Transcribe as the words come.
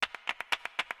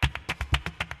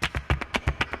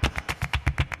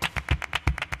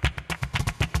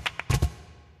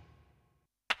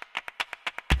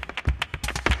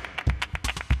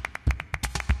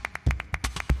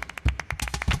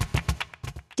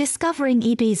Discovering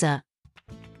Ibiza.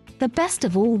 The best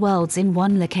of all worlds in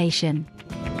one location.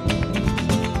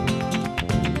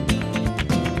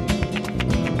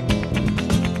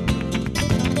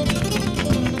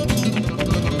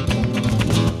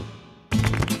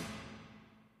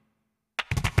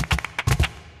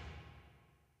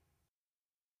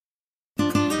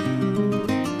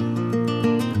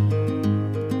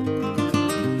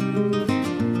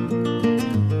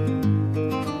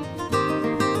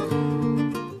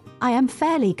 I am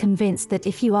fairly convinced that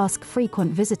if you ask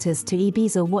frequent visitors to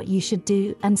Ibiza what you should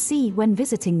do and see when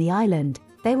visiting the island,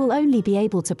 they will only be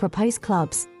able to propose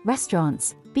clubs,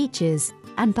 restaurants, beaches,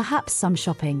 and perhaps some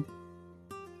shopping.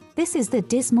 This is the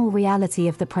dismal reality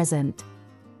of the present.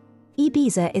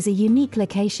 Ibiza is a unique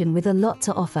location with a lot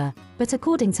to offer, but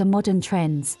according to modern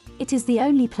trends, it is the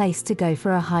only place to go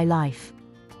for a high life.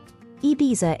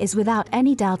 Ibiza is without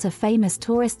any doubt a famous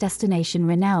tourist destination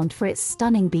renowned for its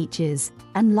stunning beaches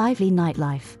and lively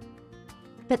nightlife.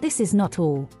 But this is not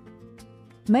all.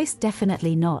 Most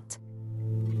definitely not.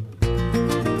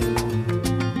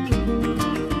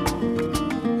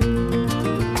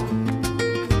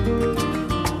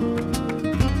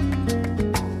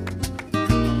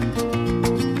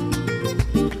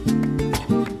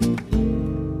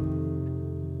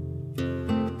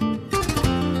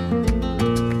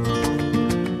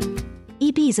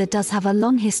 Ibiza does have a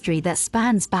long history that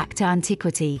spans back to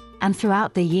antiquity, and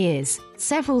throughout the years,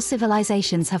 several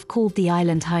civilizations have called the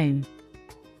island home.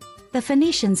 The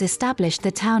Phoenicians established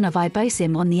the town of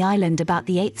Ibiza on the island about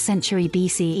the 8th century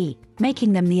BCE,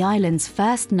 making them the island's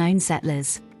first known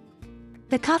settlers.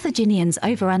 The Carthaginians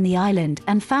overran the island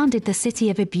and founded the city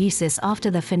of Ibiza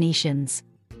after the Phoenicians.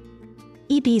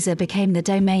 Ibiza became the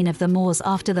domain of the Moors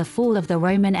after the fall of the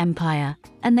Roman Empire,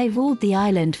 and they ruled the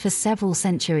island for several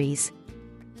centuries.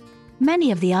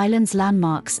 Many of the island's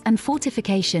landmarks and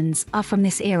fortifications are from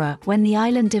this era when the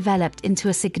island developed into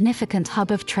a significant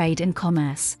hub of trade and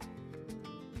commerce.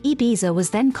 Ibiza was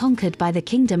then conquered by the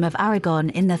Kingdom of Aragon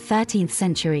in the 13th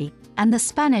century, and the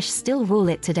Spanish still rule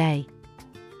it today.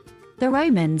 The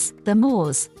Romans, the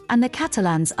Moors, and the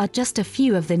Catalans are just a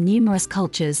few of the numerous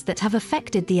cultures that have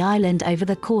affected the island over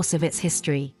the course of its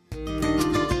history.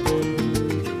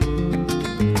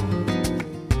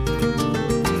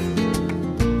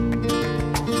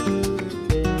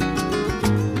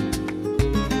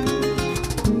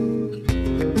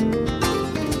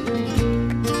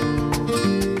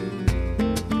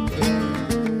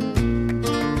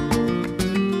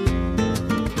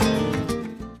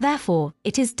 Therefore,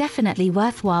 it is definitely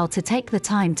worthwhile to take the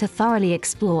time to thoroughly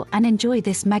explore and enjoy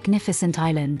this magnificent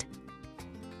island.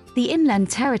 The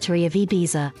inland territory of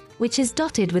Ibiza, which is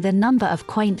dotted with a number of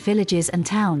quaint villages and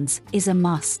towns, is a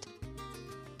must.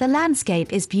 The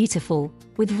landscape is beautiful,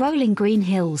 with rolling green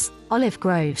hills, olive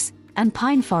groves, and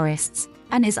pine forests,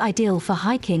 and is ideal for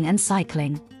hiking and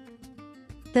cycling.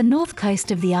 The north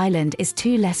coast of the island is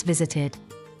too less visited.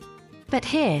 But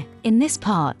here, in this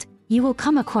part, you will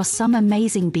come across some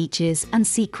amazing beaches and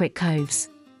secret coves.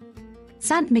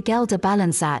 Sant Miguel de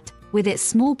Balançat, with its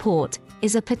small port,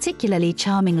 is a particularly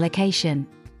charming location.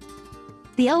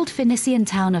 The old Phoenician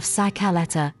town of Sa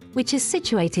Caleta, which is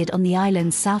situated on the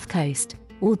island's south coast,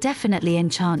 will definitely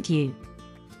enchant you.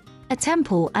 A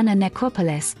temple and a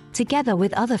necropolis, together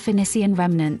with other Phoenician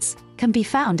remnants, can be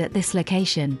found at this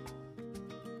location.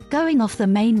 Going off the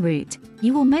main route,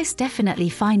 you will most definitely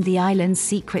find the island's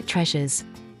secret treasures.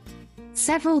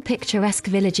 Several picturesque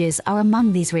villages are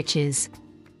among these riches.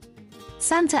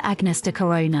 Santa Agnes de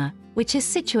Corona, which is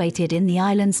situated in the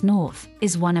island's north,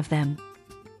 is one of them.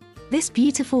 This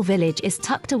beautiful village is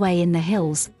tucked away in the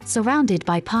hills, surrounded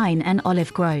by pine and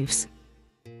olive groves.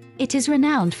 It is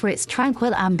renowned for its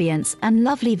tranquil ambience and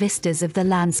lovely vistas of the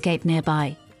landscape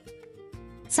nearby.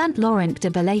 Sant Laurent de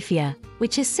Balafia,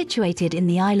 which is situated in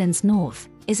the island's north,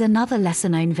 is another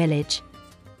lesser-known village.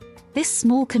 This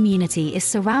small community is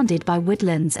surrounded by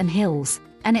woodlands and hills,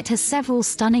 and it has several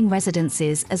stunning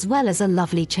residences as well as a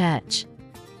lovely church.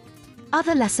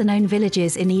 Other lesser-known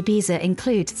villages in Ibiza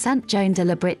include Sant Joan de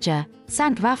la Britja,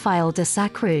 Sant Rafael de Sa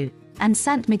Creu, and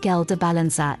Sant Miguel de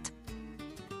Balançat.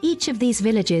 Each of these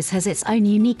villages has its own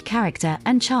unique character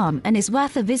and charm and is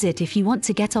worth a visit if you want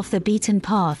to get off the beaten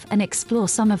path and explore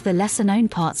some of the lesser-known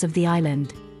parts of the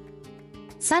island.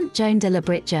 Sant Joan de la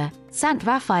Britja, Sant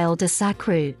Rafael de Sa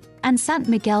Creu, and Sant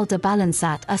Miguel de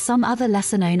Balançat are some other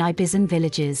lesser-known Ibizan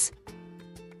villages.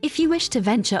 If you wish to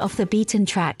venture off the beaten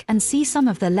track and see some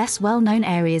of the less well-known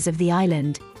areas of the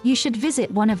island, you should visit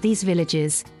one of these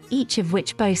villages, each of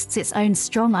which boasts its own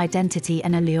strong identity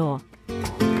and allure.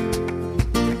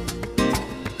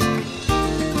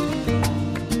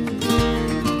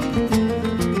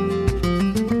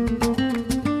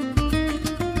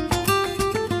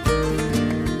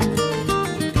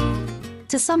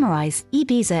 summarize,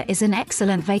 Ibiza is an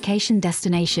excellent vacation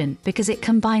destination because it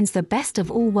combines the best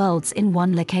of all worlds in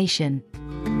one location.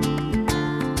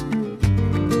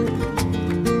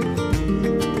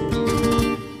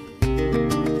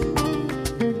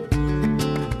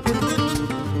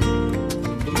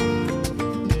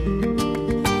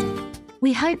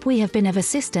 We hope we have been of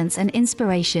assistance and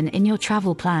inspiration in your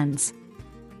travel plans.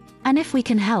 And if we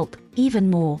can help, even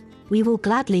more, we will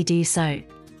gladly do so.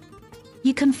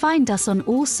 You can find us on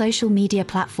all social media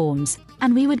platforms,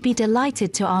 and we would be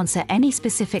delighted to answer any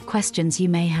specific questions you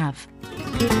may have.